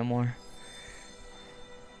special grade no more?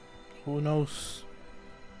 Who knows?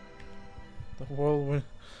 The world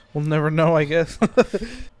will never know, I guess.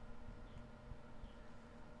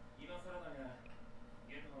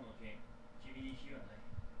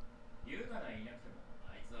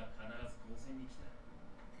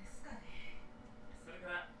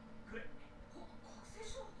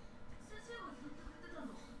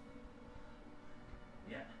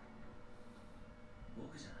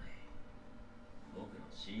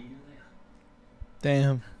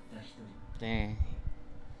 Damn. Dang.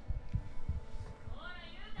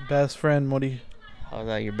 Best friend, Mori. How's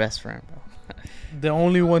that your best friend, bro? The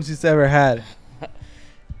only one she's ever had.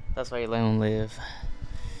 That's why you let him live.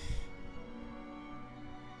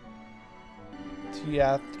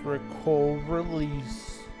 Theatrical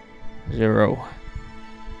release. 0.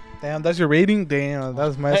 Damn, that's your rating? Damn,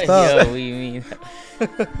 that's messed Yo, up. what do you mean?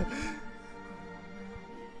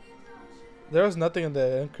 There was nothing in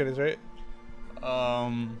the end credits, right? I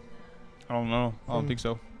don't know. I don't think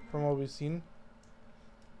so. From what we've seen.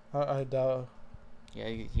 I doubt. Yeah,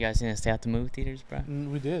 you guys didn't stay at the movie theaters, bro?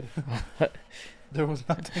 We did. There was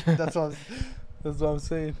nothing. That's what I'm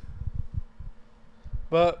saying.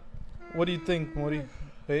 But what do you think, Mori?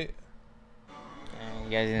 Wait. You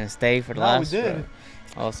guys didn't stay for the No, last. we did.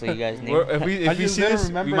 Also, you guys need. If we I see just didn't this, we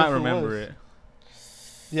remember might if it remember was. it.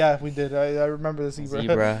 Yeah, we did. I remember the zebra.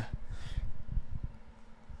 Zebra.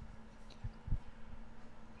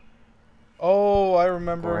 Oh, I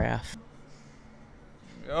remember. Graph.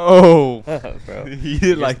 Oh, Bro. he did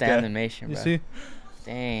Just like the that. animation, You bro. see?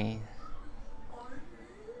 Dang.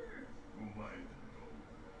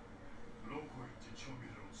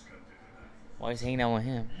 Why is he hanging out with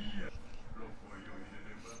him?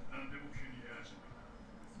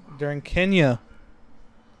 They're in Kenya.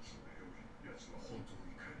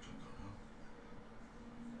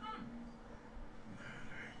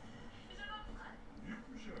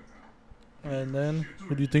 And then,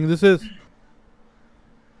 who do you think this is?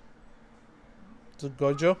 It's a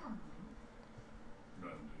gojo?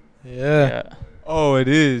 Yeah. Oh, it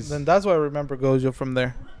is. Then that's why I remember gojo from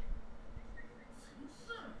there.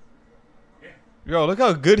 Yo, look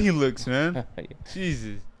how good he looks, man. Yeah.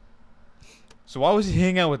 Jesus. So why was he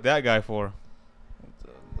hanging out with that guy for?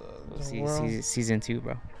 We'll see season 2,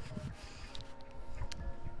 bro.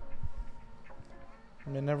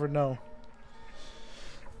 You may never know.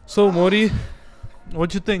 So, Mori,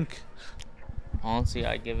 what'd you think? Honestly,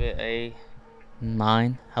 I give it a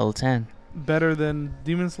 9 out of 10. Better than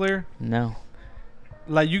Demon Slayer? No.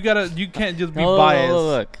 Like you can't just be No, biased.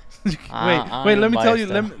 look. Wait, I wait. am Let me tell you.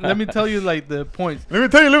 biased, Let me tell you like the points. Let me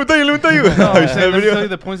tell you. No, Oh, you see that let me video? tell you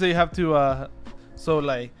the points that you have to. So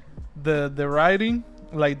like, the writing,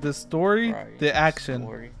 like the story, Right, the action,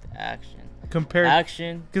 Story, the action. compared.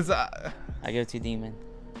 Action, Because I give it to Demon.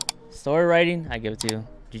 Story writing, I give it to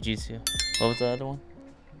Jujutsu. What was the other one?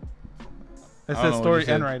 it I don't says know what story you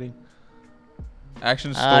said. and writing.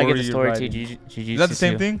 Action, story, I give the story to writing. Jujutsu. Is that the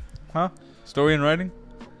same too. thing? Huh? Story and writing?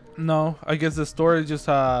 No, I guess the story is just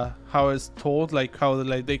how it's told, like how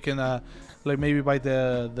like they can like maybe by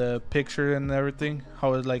the picture and everything,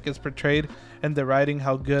 how it like it's portrayed, and the writing,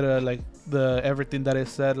 how good like the everything that is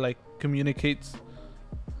said like communicates.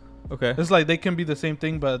 Okay. It's like they can be the same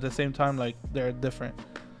thing, but at the same time like they're different.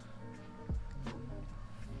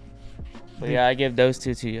 But yeah, I give those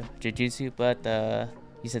two to you. Jujutsu, but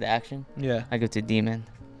you said action? Yeah. I give it to Demon.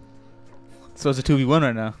 So it's a 2v1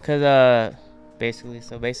 right now. Cause basically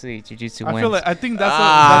Jujutsu wins. I feel like I think that's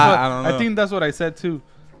I don't what know. I think that's what I said too.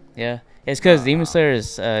 Yeah, it's cause Demon Slayer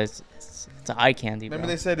is it's a eye candy, bro.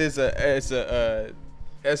 Remember they said it's a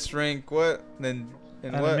S rank what? Then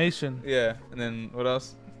and what? Animation. Yeah, and then what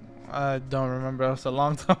else? I don't remember. It was a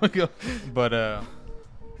long time ago. But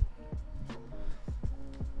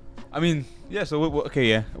I mean, yeah. So okay,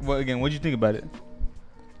 yeah. Well, again, what did you think about it?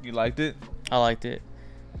 You liked it? I liked it.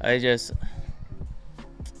 It's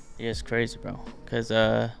just crazy, bro. Cause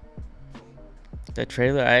the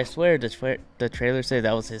trailer, I swear the trailer said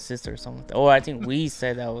that was his sister or something. Or I think we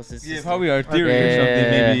said that was his sister. Yeah, probably our theory or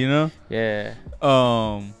something, maybe, you know? Yeah.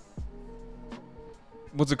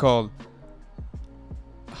 What's it called?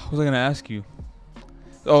 What was I gonna ask you?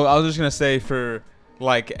 Oh, I was just gonna say for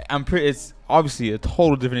Like I'm pretty. It's obviously a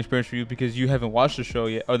total different experience for you because you haven't watched the show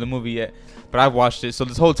yet or the movie yet, but I've watched it. So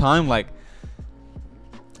this whole time, like,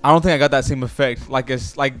 I don't think I got that same effect. Like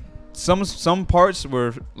it's like some parts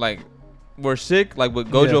were sick, like with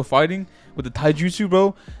Gojo fighting with the taijutsu,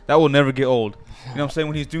 bro. That will never get old. You know what I'm saying?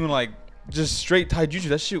 When he's doing like just straight taijutsu,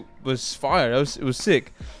 that shit was fire. It was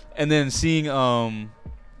sick. And then seeing the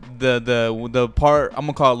part, I'm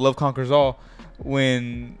gonna call it Love Conquers All,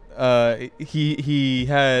 when he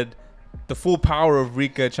had the full power of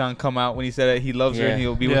Rika-chan come out when he said that he loves her and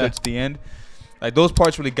he'll be with her to the end. Like those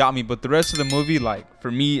parts really got me, but the rest of the movie, like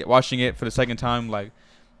for me watching it for the second time, like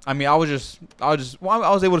I mean I was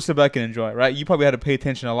able to sit back and enjoy it, right? You probably had to pay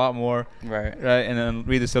attention a lot more, right, and then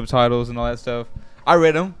read the subtitles and all that stuff. I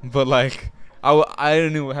read them, but like I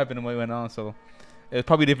didn't know what happened and what went on, so it was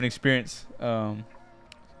probably a different experience. So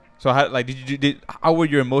how like how were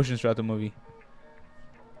your emotions throughout the movie?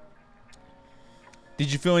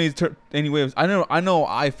 Did you feel any waves? I know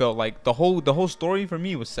I felt like the whole story for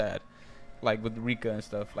me was sad, like with Rika and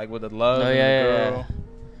stuff, like with the love and the girl.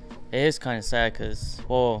 It is kind of sad because,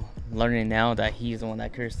 well, learning now that he's the one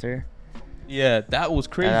that cursed her. Yeah, that was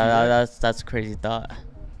crazy. That's a crazy thought,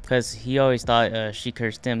 because he always thought she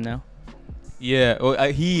cursed him. No. Yeah,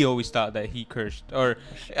 well, he always thought that he cursed, or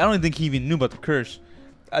I don't think he even knew about the curse.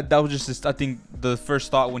 That was just I think the first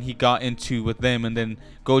thought when he got into with them, and then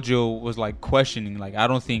Gojo was like questioning, like I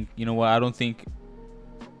don't think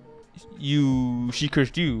she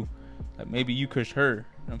cursed you, like maybe you cursed her. You know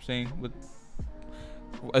what I'm saying? With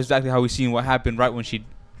exactly how we seen what happened right when she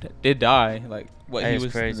did die, like what he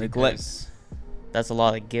was crazy. neglect. That's a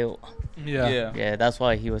lot of guilt. Yeah. That's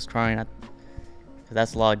why he was crying.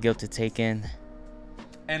 That's a lot of guilt to take in.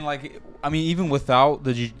 And like I mean, even without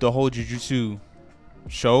the whole Jujutsu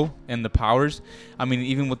show and the powers, I mean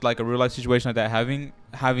even with like a real life situation like that,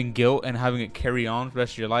 having guilt and having it carry on for the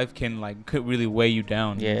rest of your life could really weigh you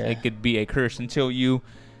down. It could be a curse until you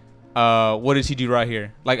what does he do right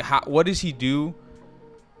here? Like what does he do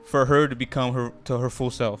for her to become her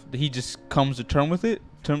full self? He just comes to terms with it.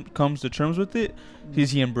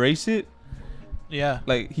 Does he embrace it?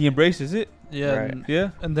 Like he embraces it.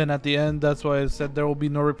 And then at the end, that's why I said there will be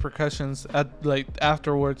no repercussions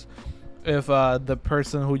afterwards if the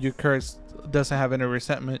person who you cursed doesn't have any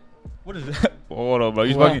resentment. What is that? Hold on,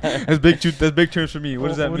 bro. That's big terms for me. What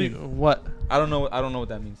does that mean? What? I don't know what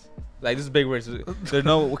that means. Like this is big words. There's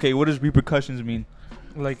no okay. What does repercussions mean?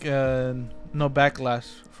 Like no backlash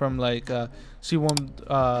from like she won't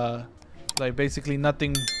like basically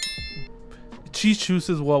nothing. She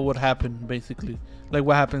chooses what would happen basically. Like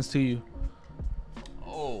what happens to you.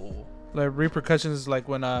 Oh. Like repercussions is like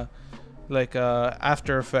when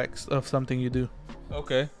after effects of something you do.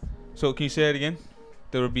 Okay. So can you say it again?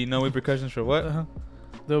 There would be no repercussions for what?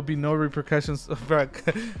 There will be no repercussions. I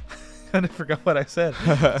kind of forgot what I said.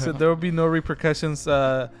 So there will be no repercussions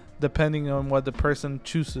depending on what the person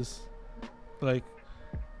chooses. Like.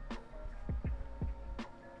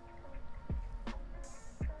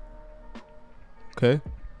 Okay.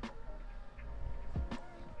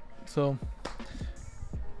 So.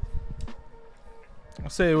 I'll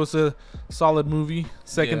say it was a solid movie.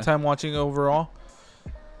 Second time watching overall.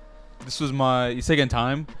 This was my second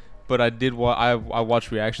time, but I watched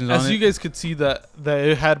reactions on it. As you guys could see that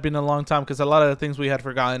it had been a long time because a lot of the things we had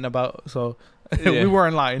forgotten about. So we were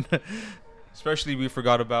in line. Especially we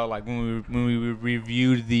forgot about like when we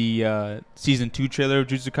reviewed the season 2 trailer of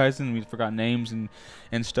Jujutsu Kaisen. We forgot names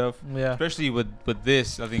and stuff. Yeah. Especially with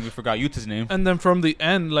this, I think we forgot Yuta's name. And then from the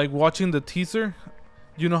end, like watching the teaser.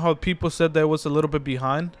 You know how people said that was a little bit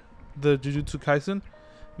behind the Jujutsu Kaisen?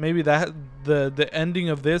 Maybe that the ending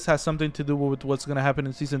of this has something to do with what's going to happen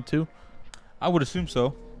in season 2. I would assume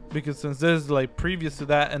so. Because since this is like previous to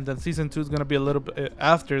that, and then season 2 is going to be a little bit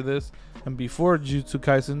after this and before Jujutsu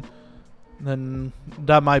Kaisen, then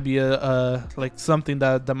that might be a like something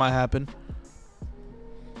that might happen.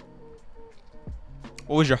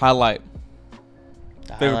 What was your highlight?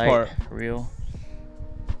 Favorite part? Real.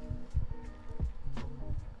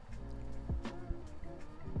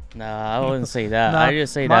 Nah, I wouldn't say that. I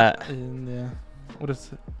just say that. Yeah. What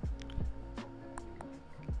is it?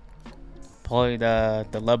 Probably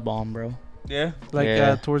the love bomb, bro. Yeah.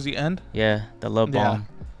 Like towards the end. Yeah, the love bomb.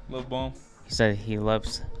 Love bomb. He said he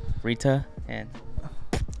loves Rita and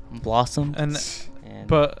Blossom.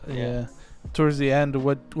 But towards the end,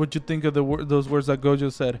 what you think of those words that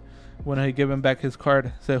Gojo said when he gave him back his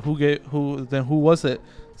card? Said who was it?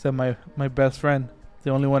 Said my best friend, the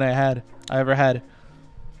only one I ever had.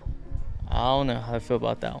 I don't know how I feel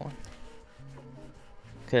about that one.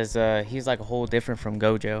 Because he's like a whole different from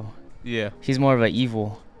Gojo. Yeah. He's more of an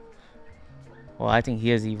evil. Well, I think he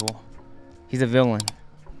is evil. He's a villain.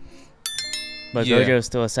 But Yeah. Gojo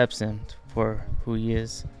still accepts him for who he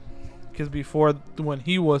is. Because before, when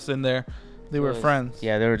he was in there, they were friends.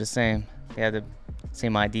 Yeah, they were the same. They had the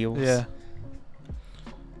same ideals. Yeah.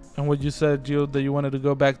 And what you said, Gio, that you wanted to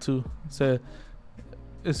go back to, said,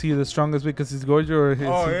 is he the strongest because he's Gojo, or is he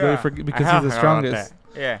good because he's the strongest?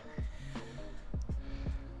 Yeah.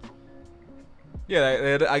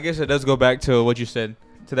 Yeah, I guess it does go back to what you said,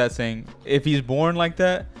 to that saying. If he's born like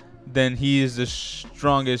that, then he is the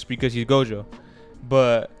strongest because he's Gojo.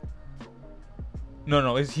 But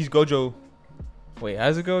no, he's Gojo. Wait, how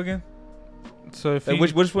does it go again? So if Like,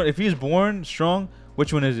 which one? If he's born strong,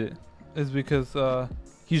 which one is it? is because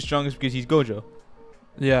He's strongest because he's Gojo,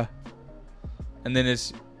 yeah. and then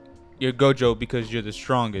it's you're Gojo because you're the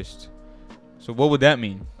strongest. So what would that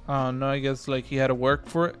mean? No, I guess like he had to work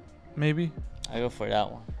for it, maybe. I go for that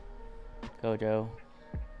one. Gojo.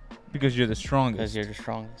 Because you're the strongest. Because you're the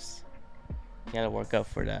strongest. You gotta work up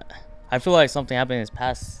for that. I feel like something happened in his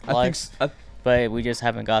past life, but we just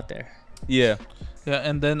haven't got there. Yeah. Yeah,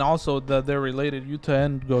 and then also that they're related, Yuta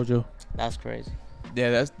and Gojo. That's crazy.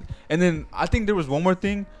 Yeah, and then I think there was one more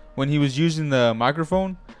thing when he was using the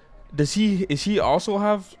microphone. Is he also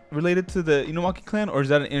have related to the Inumaki clan, or is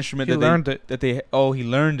that an instrument He learned it. He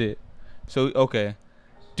learned it. So okay,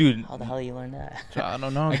 dude. How the hell you learn that? I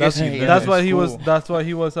don't know. I guess he learned That's it why in he was. school. That's why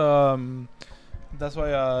he was. That's why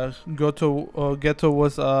Geto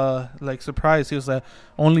was like surprised. He was like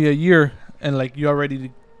only a year, and like you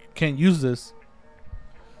already can't use this.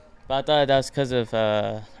 But I thought that's because of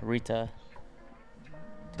Rita.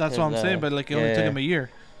 That's what I'm saying. But like it only took yeah. him a year.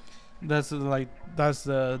 That's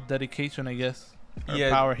the dedication, I guess. Or Yeah.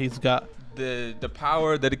 power he's got. The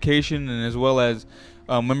power, dedication, and as well as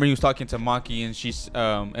remember he was talking to Maki, and she's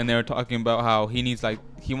and they were talking about how he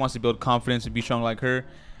wants to build confidence and be strong like her.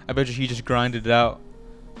 I bet you he just grinded it out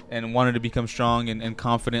and wanted to become strong and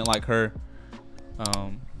confident like her.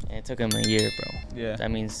 And it took him a year, bro. Yeah. That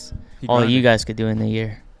means He all grinded. you guys could do in a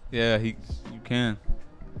year. Yeah, you can.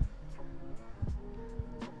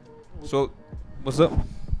 So, what's up?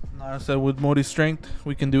 I said with Modi's strength,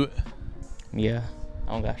 we can do it. Yeah.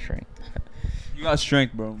 I don't got strength. You got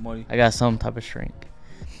strength, bro, Modi. I got some type of strength.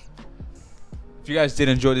 If you guys did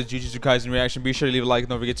enjoy this Jujutsu Kaisen reaction, be sure to leave a like and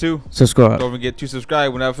don't forget to Subscribe. don't forget to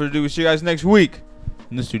subscribe. Without further ado, we'll see you guys next week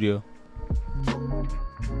in the studio.